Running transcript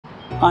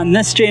On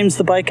this James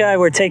the Bike Guy,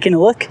 we're taking a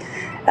look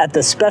at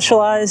the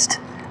Specialized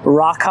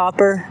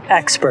Rockhopper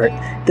Expert.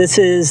 This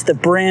is the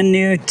brand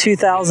new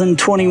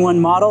 2021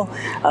 model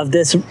of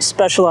this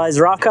Specialized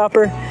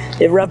Rockhopper.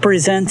 It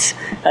represents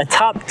a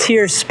top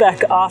tier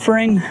spec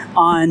offering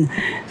on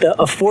the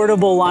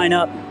affordable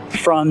lineup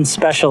from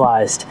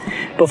Specialized.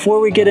 Before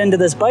we get into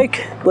this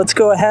bike, let's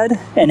go ahead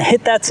and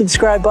hit that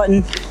subscribe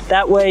button.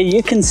 That way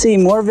you can see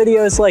more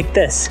videos like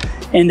this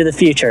into the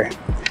future.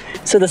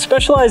 So the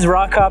Specialized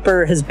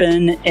Rockhopper has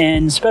been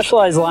in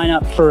Specialized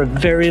lineup for a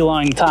very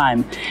long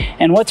time.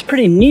 And what's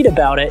pretty neat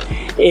about it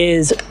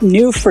is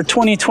new for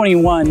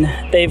 2021,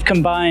 they've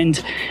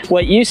combined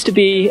what used to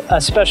be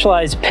a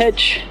Specialized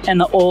pitch and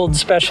the old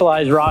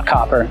Specialized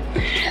Rockhopper.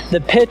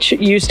 The pitch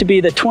used to be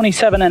the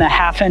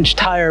 27.5-inch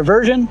tire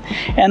version,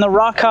 and the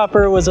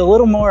Rockhopper was a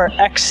little more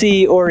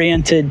XC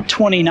oriented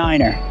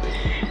 29er.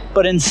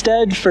 But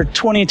instead for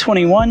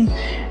 2021,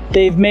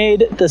 they've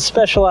made the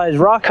Specialized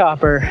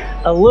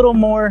Rockhopper a little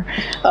more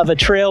of a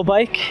trail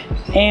bike,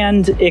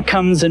 and it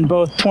comes in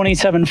both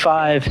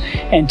 27.5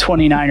 and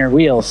 29er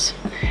wheels.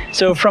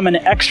 So from an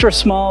extra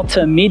small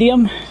to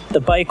medium,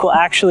 the bike will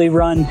actually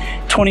run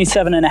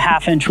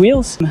 27.5-inch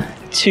wheels.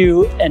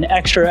 To an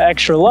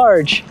extra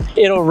large,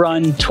 it'll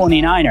run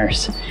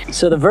 29ers.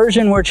 So the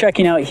version we're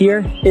checking out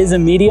here is a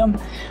medium,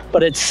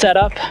 but it's set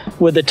up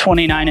with the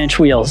 29-inch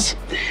wheels.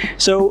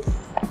 So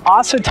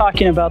also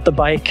talking about the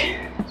bike,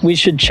 we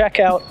should check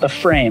out the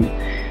frame.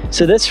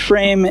 So this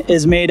frame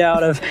is made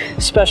out of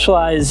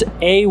Specialized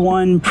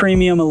A1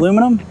 premium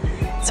aluminum.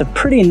 It's a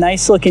pretty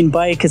nice looking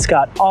bike. It's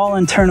got all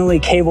internally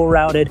cable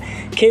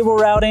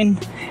routing,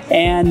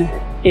 and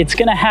it's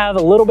gonna have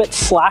a little bit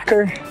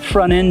slacker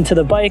front end to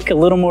the bike, a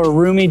little more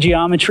roomy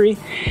geometry,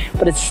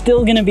 but it's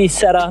still gonna be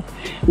set up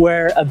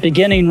where a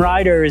beginning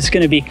rider is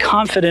gonna be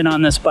confident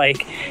on this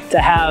bike to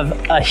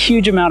have a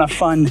huge amount of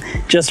fun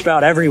just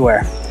about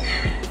everywhere.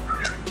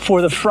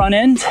 For the front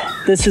end,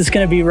 this is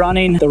going to be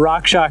running the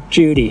RockShox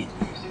Judy.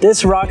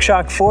 This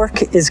RockShox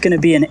fork is going to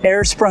be an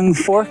air sprung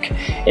fork.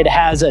 It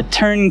has a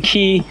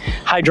turnkey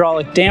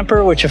hydraulic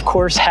damper, which of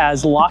course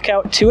has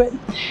lockout to it.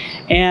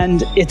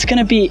 And it's going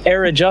to be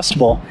air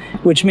adjustable,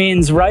 which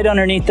means right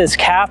underneath this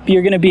cap,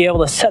 you're going to be able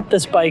to set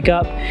this bike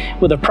up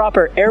with a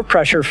proper air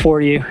pressure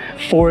for you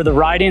for the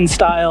riding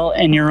style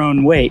and your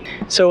own weight.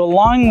 So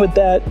along with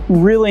that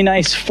really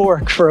nice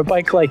fork for a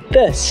bike like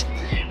this,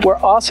 we're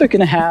also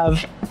going to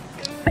have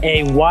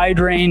a wide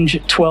range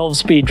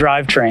 12-speed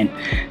drivetrain.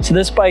 So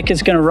this bike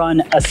is going to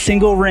run a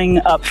single ring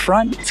up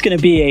front. It's going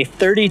to be a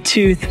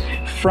 30-tooth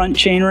front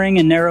chainring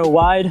and narrow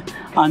wide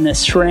on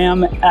this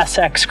SRAM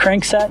SX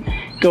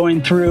crankset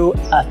going through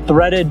a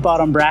threaded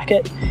bottom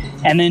bracket.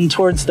 And then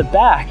towards the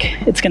back,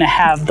 it's going to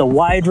have the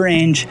wide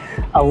range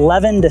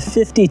 11 to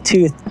 50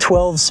 tooth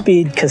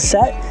 12-speed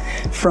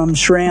cassette from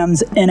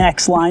SRAM's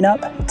NX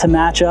lineup to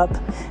match up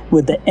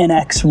with the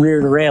NX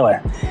rear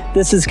derailleur.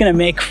 This is going to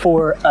make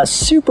for a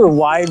super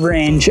wide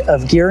range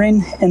of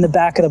gearing in the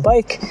back of the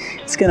bike.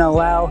 It's going to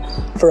allow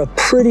for a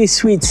pretty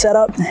sweet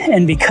setup,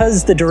 and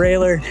because the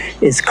derailleur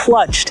is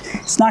clutched,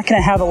 it's not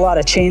going to have a lot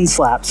of chain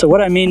slap. So what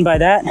I mean by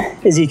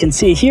that is you can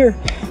see here,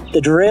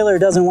 the derailleur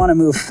doesn't want to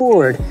move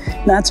forward.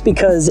 And that's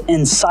because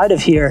inside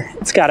of here,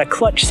 it's got a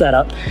clutch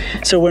setup.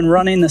 So when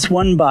running this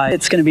one by,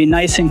 it's going to be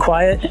nice and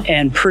quiet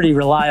and pretty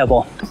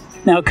reliable.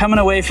 Now coming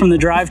away from the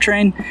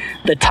drivetrain,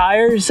 the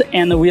tires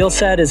and the wheel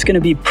set is going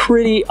to be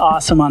pretty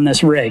awesome on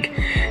this rig.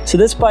 So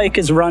this bike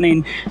is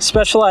running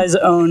Specialized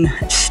own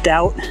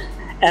Stout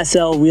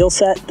SL wheel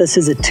set. This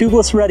is a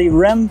tubeless ready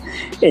rim.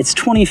 It's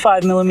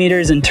 25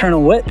 millimeters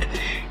internal width.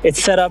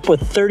 It's set up with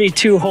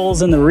 32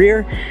 holes in the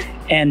rear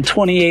and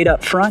 28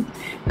 up front.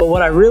 But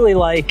what I really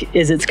like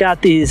is it's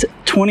got these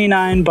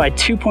 29 by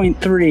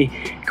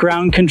 2.3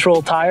 ground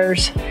control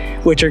tires,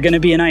 which are going to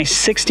be a nice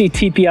 60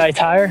 TPI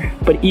tire,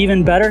 but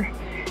even better,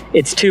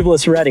 it's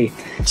tubeless ready.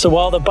 So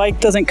while the bike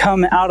doesn't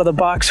come out of the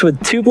box with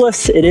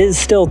tubeless, it is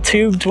still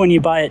tubed when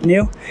you buy it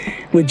new.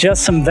 With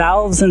just some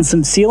valves and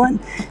some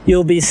sealant,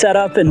 you'll be set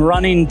up and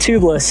running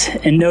tubeless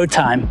in no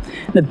time.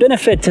 The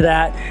benefit to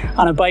that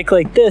on a bike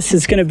like this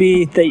is going to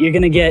be that you're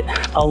going to get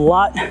a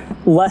lot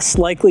less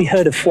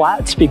likelihood of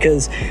flats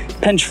because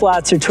pinch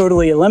flats are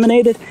totally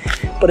eliminated,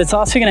 but it's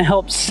also going to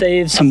help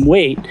save some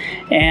weight,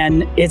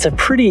 and it's a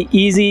pretty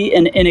easy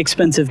and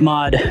inexpensive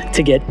mod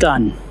to get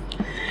done.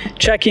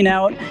 Checking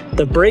out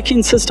the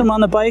braking system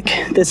on the bike,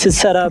 this is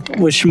set up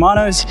with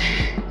Shimano's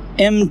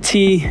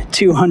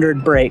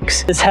MT200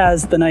 brakes. This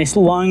has the nice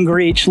long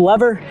reach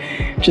lever,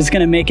 which is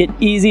going to make it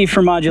easy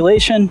for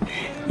modulation.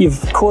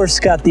 You've of course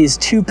got these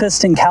 2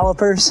 piston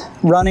calipers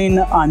running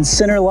on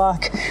center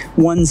lock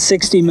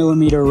 160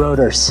 millimeter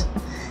rotors.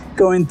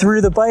 Going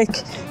through the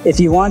bike, if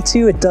you want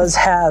to, it does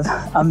have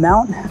a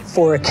mount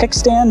for a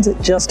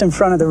kickstand just in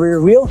front of the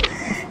rear wheel,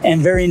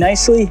 and very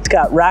nicely, it's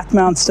got rack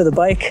mounts to the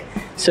bike.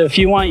 So if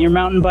you want your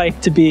mountain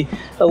bike to be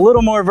a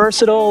little more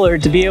versatile or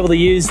to be able to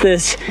use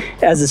this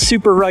as a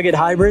super rugged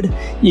hybrid,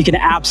 you can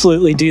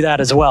absolutely do that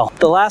as well.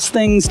 The last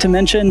things to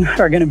mention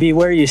are going to be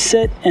where you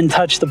sit and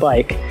touch the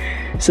bike.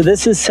 So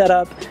this is set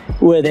up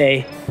with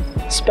a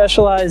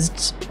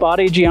Specialized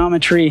Body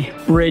Geometry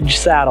Bridge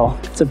Saddle.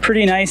 It's a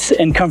pretty nice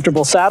and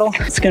comfortable saddle.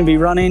 It's going to be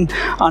running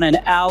on an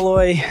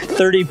alloy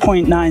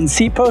 30.9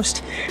 seat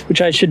post,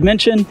 which I should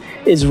mention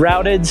is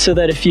routed so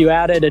that if you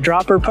added a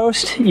dropper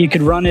post, you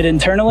could run it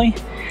internally.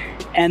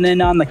 And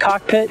then on the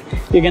cockpit,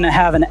 you're going to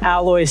have an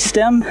alloy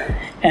stem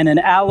and an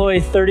alloy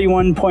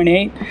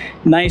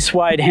 31.8 nice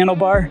wide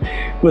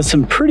handlebar with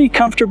some pretty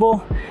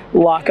comfortable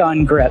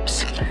lock-on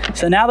grips.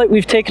 So now that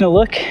we've taken a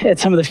look at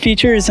some of the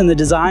features and the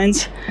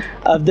designs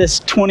of this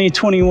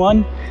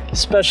 2021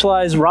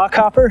 Specialized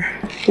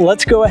Rockhopper,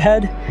 let's go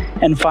ahead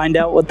and find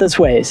out what this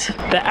weighs.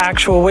 The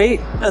actual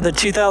weight of the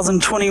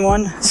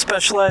 2021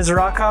 Specialized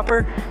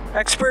Rockhopper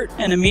Expert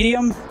in a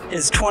medium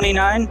is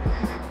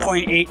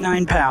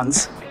 29.89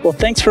 pounds. Well,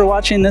 thanks for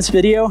watching this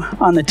video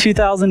on the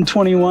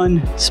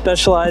 2021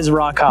 Specialized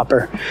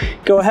Rockhopper.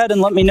 Go ahead and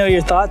let me know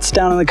your thoughts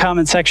down in the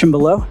comment section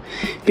below.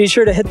 Be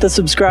sure to hit the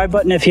subscribe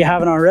button if you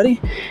haven't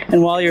already.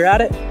 And while you're at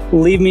it,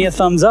 leave me a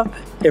thumbs up.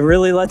 It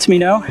really lets me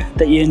know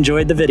that you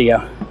enjoyed the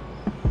video.